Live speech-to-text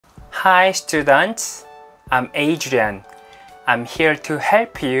Hi students, I'm Adrian. I'm here to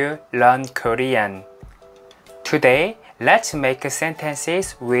help you learn Korean. Today, let's make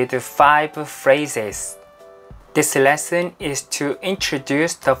sentences with 5 phrases. This lesson is to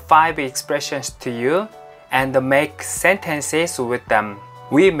introduce the 5 expressions to you and make sentences with them.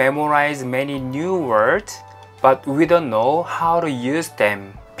 We memorize many new words, but we don't know how to use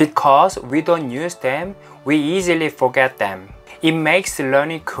them. Because we don't use them, we easily forget them. It makes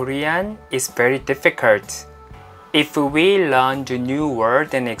learning Korean is very difficult. If we learn the new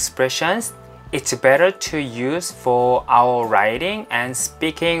words and expressions, it's better to use for our writing and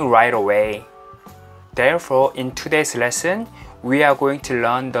speaking right away. Therefore, in today's lesson, we are going to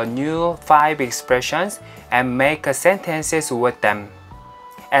learn the new 5 expressions and make sentences with them.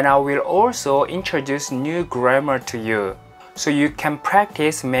 And I will also introduce new grammar to you, so you can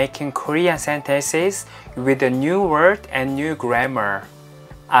practice making Korean sentences with the new word and new grammar.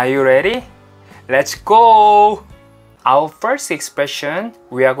 Are you ready? Let's go! Our first expression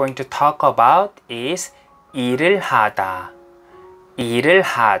we are going to talk about is 일을 하다. 일을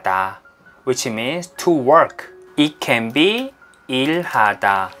하다, which means to work. It can be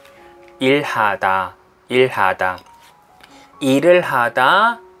일하다, 일하다, 일하다. 일을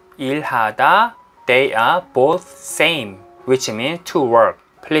하다, 일하다, they are both same, which means to work.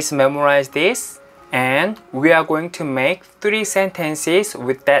 Please memorize this, and we are going to make 3 sentences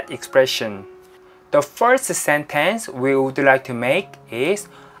with that expression. The first sentence we would like to make is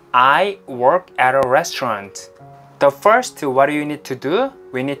I work at a restaurant. The first, what do you need to do?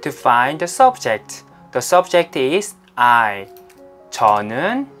 We need to find the subject. The subject is I.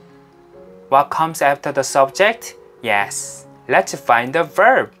 저는. What comes after the subject? Yes. Let's find the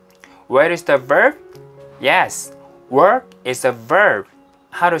verb. Where is the verb? Yes. Work is a verb.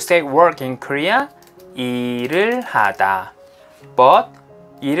 How to say work in Korea? 일을 하다. But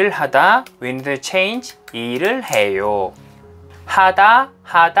일을 하다, we need to change 일을 해요. 하다,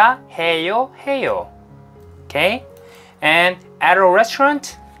 하다, 해요, 해요. Okay? And at a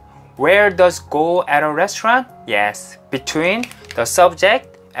restaurant, where does go at a restaurant? Yes, between the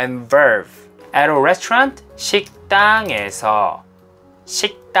subject and verb. At a restaurant, 식당에서.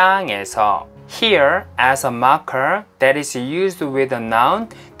 식당에서. Here, as a marker that is used with a noun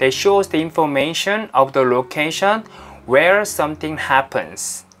that shows the information of the location where something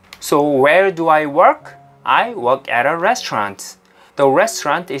happens. So where do I work? I work at a restaurant. The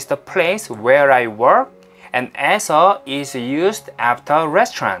restaurant is the place where I work, and 에서 is used after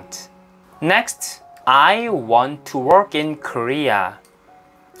restaurant. Next, I want to work in Korea.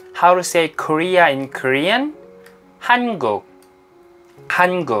 How to say Korea in Korean? 한국.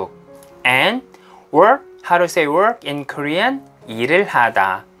 한국. And work, how to say work in Korean? 일을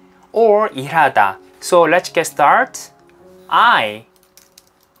하다 or 일하다. So let's get started. I.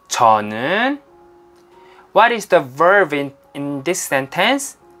 저는. What is the verb in this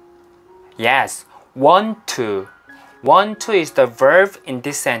sentence? Yes, want to. Want to is the verb in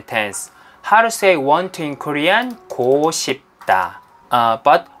this sentence. How to say want to in Korean? 고 싶다.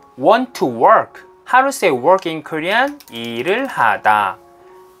 But want to work. How to say work in Korean? 일을 하다.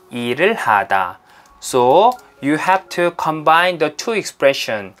 일을 하다. So you have to combine the 2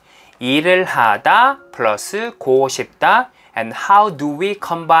 expressions. 일을 하다 plus 고 싶다. And how do we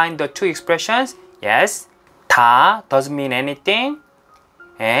combine the 2 expressions? Yes, 다 doesn't mean anything.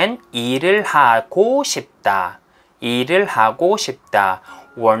 And 일을 하고 싶다. 일을 하고 싶다.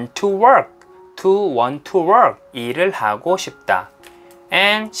 Want to work. To want to work. 일을 하고 싶다.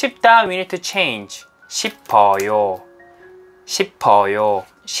 And 싶다 we need to change. 싶어요. 싶어요.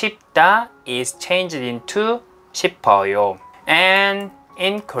 싶다 is changed into 싶어요. And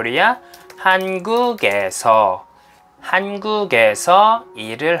in Korea, 한국에서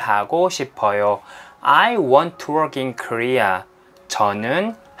일을 하고 싶어요. I want to work in Korea.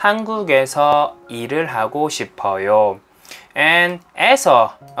 저는 한국에서 일을 하고 싶어요. And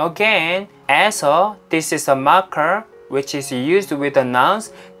에서, again, 에서, this is a marker which is used with the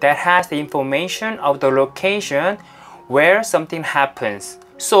nouns that has the information of the location where something happens.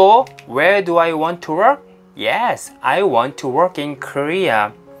 So, where do I want to work? Yes, I want to work in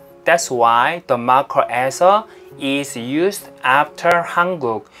Korea. That's why the marker 에서 is used after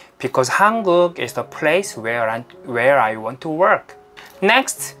한국, because 한국 is the place where I want to work.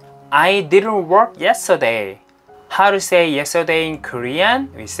 Next, I didn't work yesterday. How to say yesterday in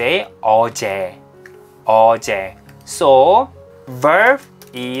Korean? We say 어제. 어제. So, verb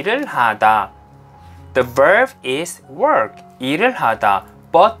일을 하다. The verb is work. 일을 하다.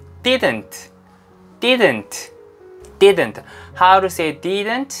 But didn't. How to say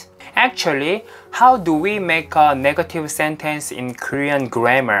didn't? Actually, how do we make a negative sentence in Korean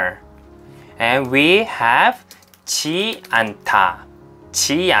grammar? And we have 지 않다.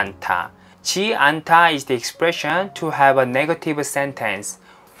 지 않다. 지 않다 is the expression to have a negative sentence.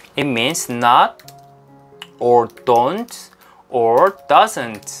 It means not, or don't, or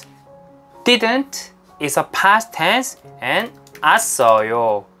doesn't. Didn't is a past tense, and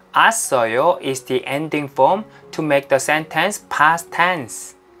왔어요. 왔어요 is the ending form to make the sentence past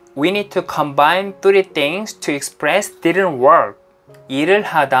tense. We need to combine three things to express didn't work. 일을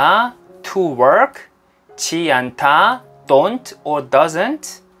하다, to work, 지 않다, don't or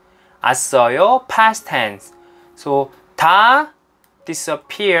doesn't, 왔어요, past tense. So 다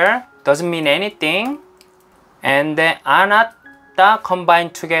disappear doesn't mean anything, and then 안 왔다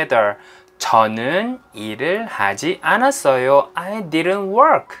combined together. 저는 일을 하지 않았어요. I didn't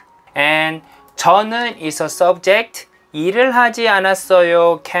work. And 저는 is a subject. 일을 하지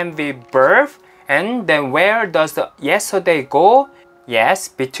않았어요 can be verb. And then where does the yesterday go?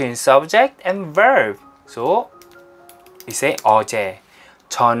 Yes, between subject and verb. So we say 어제.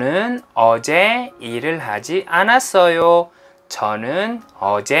 저는 어제 일을 하지 않았어요. 저는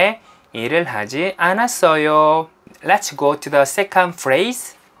어제 일을 하지 않았어요. Let's go to the second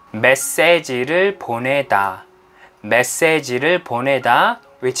phrase. 메시지를 보내다. 메시지를 보내다,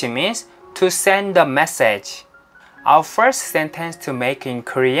 which means to send a message. Our first sentence to make in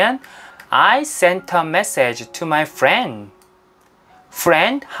Korean, I sent a message to my friend.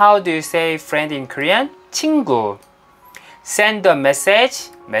 Friend, how do you say friend in Korean? 친구. Send a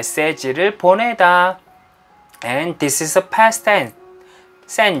message, 메시지를 보내다. And this is a past tense,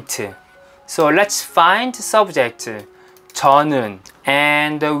 sent. So let's find subject. 저는.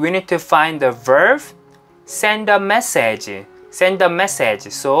 And we need to find the verb, send a message. Send a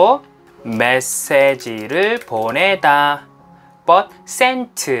message. So 메시지를 보내다. But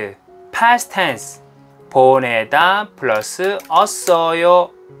sent, past tense. 보내다 plus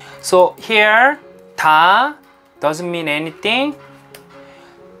왔어요. So here 다 doesn't mean anything.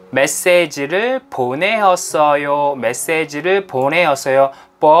 메시지를 보내었어요. 메시지를 보내었어요.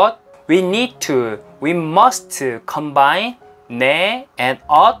 But we must combine 네 and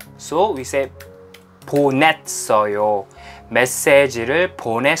엇. So we say 보냈어요. 메시지를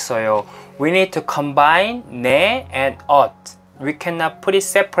보냈어요. We need to combine 네 and 엇. We cannot put it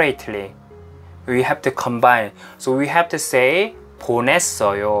separately. We have to combine. So we have to say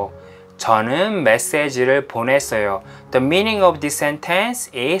보냈어요. 저는 메시지를 보냈어요. The meaning of this sentence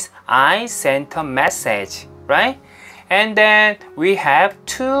is I sent a message, right? And then we have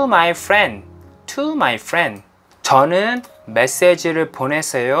to my friend. To my friend. 저는 메시지를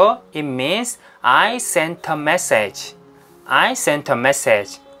보냈어요. It means I sent a message. I sent a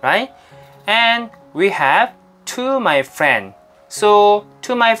message, right? And we have to my friend. So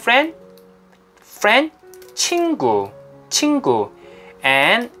to my friend, friend, 친구, 친구.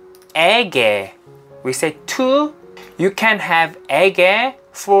 And 에게, we say to. You can have 에게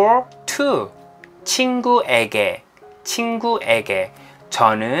for to. 친구에게, 친구에게.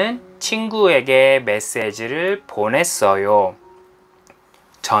 저는 친구에게 메시지를 보냈어요.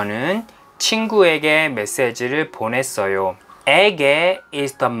 저는 친구에게 메시지를 보냈어요. 에게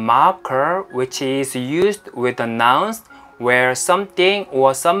is the marker which is used with the nouns where something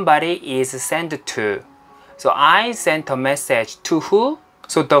or somebody is sent to. So I sent a message to who?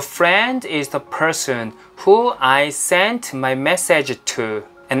 So the friend is the person who I sent my message to.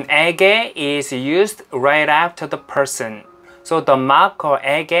 And 에게 is used right after the person. So the marker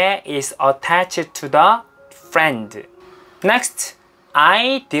에게 is attached to the friend. Next,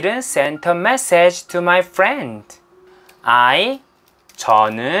 I didn't send a message to my friend.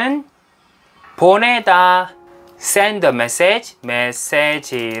 저는 보내다. Send a message,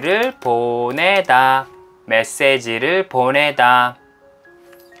 메시지를 보내다. 메시지를 보내다.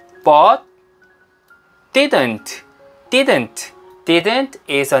 But didn't. Didn't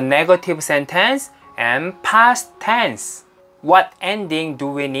is a negative sentence and past tense. What ending do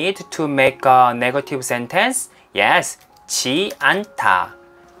we need to make a negative sentence? Yes, 지 않다.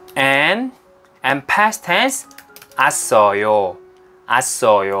 And past tense, 왔어요.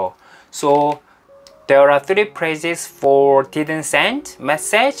 왔어요. So there are three phrases for didn't send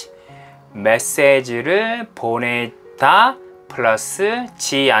message. 메시지를 보내다 플러스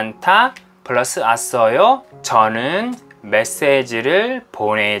지 않다 플러스 왔어요. 저는 메시지를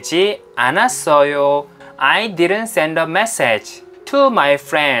보내지 않았어요. I didn't send a message to my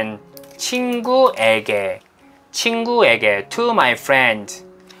friend. 친구에게 to my friend.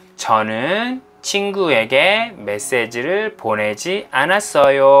 저는 친구에게 메시지를 보내지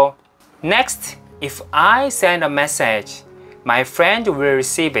않았어요. Next, if I send a message, my friend will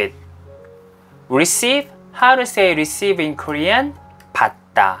receive it. Receive, how to say receive in Korean?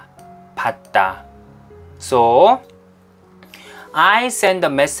 받다. 받다. So, I send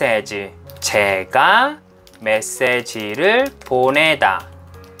a message. 제가 메시지를 보내다.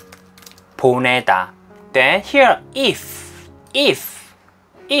 보내다. Then here, if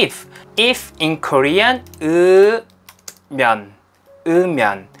in Korean, 으면,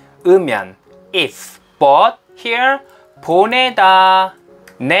 if. But here, 보내다.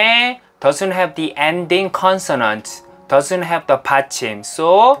 네 doesn't have the ending consonant, doesn't have the 받침.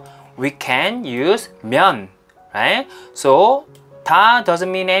 So, we can use 면, right? So, 다 doesn't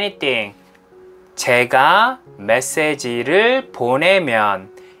mean anything. 제가 메시지를 보내면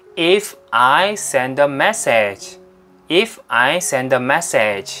if I send a message. If I send a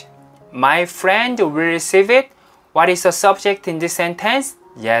message. My friend will receive it. What is the subject in this sentence?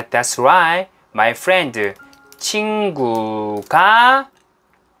 Yeah, that's right. My friend. 친구가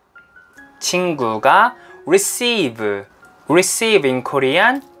receive. Receive in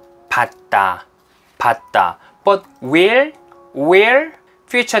Korean 받다. But will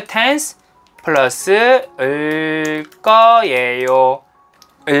future tense plus 을 거예요.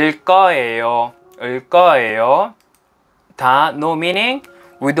 다 no meaning.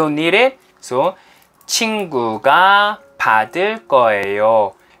 We don't need it. So 친구가 받을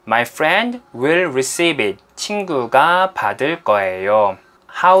거예요. My friend will receive it. 친구가 받을 거예요.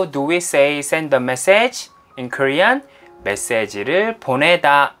 How do we say send a message in Korean? 메시지를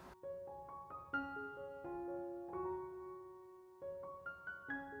보내다.